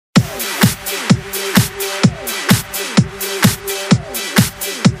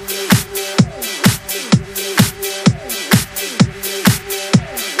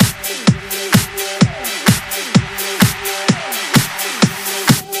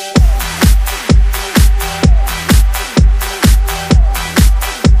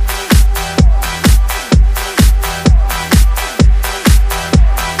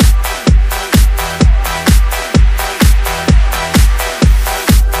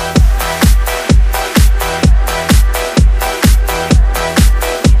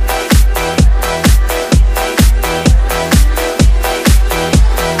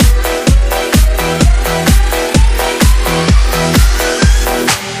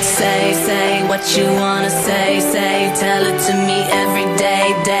say what you wanna say, tell it to me every day.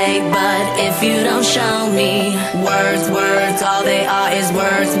 But if you don't show me words, all they are is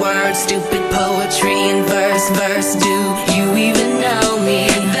words, stupid poetry in verse. Do you even know me?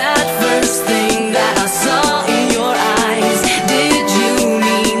 That first thing that I saw in your eyes, did you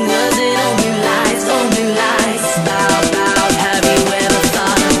mean, was it only lies, bow, have you ever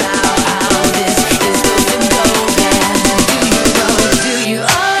thought about how this is supposed to go? Yeah, do you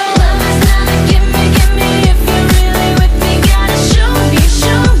love is not a gimme, if you're really with me, gotta show me,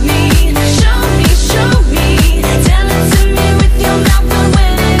 tell it to me with your mouth, but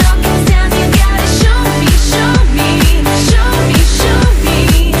when it all comes down, you gotta show me,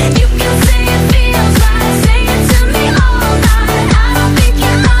 you can say it feels right, say it to me all night, I don't think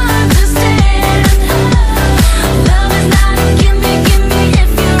you understand. Love is not a gimme,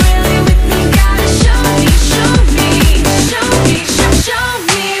 if you're really with me, gotta show me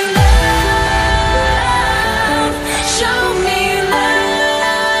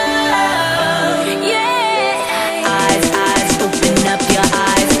love, yeah. Eyes, open up your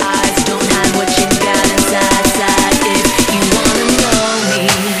eyes, don't hide what you got inside, if you wanna know me.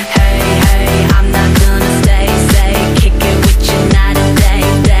 Hey, I'm not gonna stay, kick it with you night and day.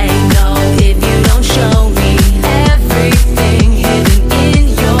 No, if you don't show me everything hidden in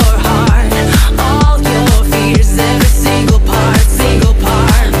your heart, all your fears, every single part. Bow,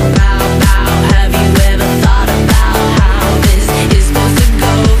 have you ever thought about how this is supposed to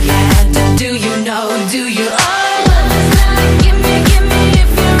go? Yeah, do you know, love is not a gimme, if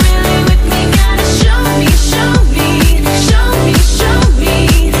you're really with me, gotta show me,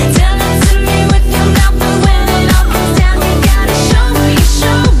 tell it to me with your mouth, but when it all comes down, you gotta show me,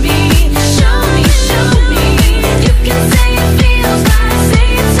 you can say it feels right, say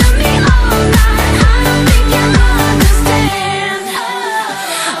it to me all night, I don't think you understand.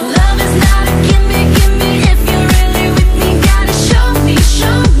 Love is not a gimme, if you're really with me, gotta show me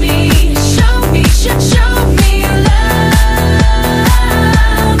love,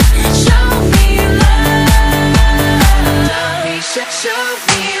 show me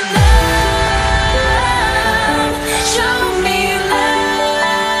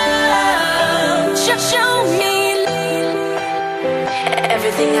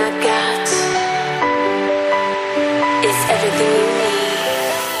everything I got is everything you need,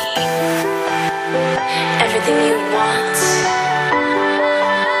 everything you want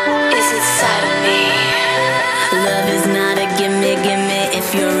is inside of me. Love is not a gimme, if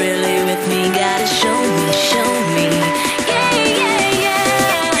you're really with me, gotta show me. Yeah.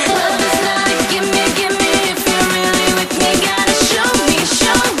 Love is not a gimme, if you're really with me, gotta show me.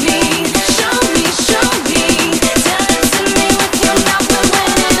 Tell it to me with your mouth, but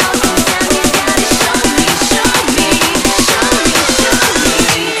when it all comes down, you gotta show me.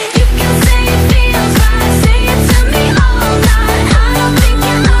 You can say it feels right, say it to me all night, I don't think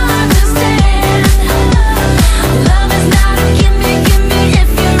you understand. Love is not a gimme, if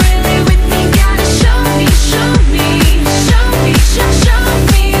you're really with me, gotta show me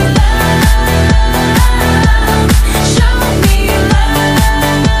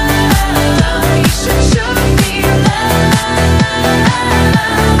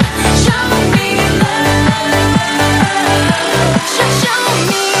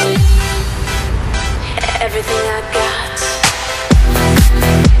everything I got.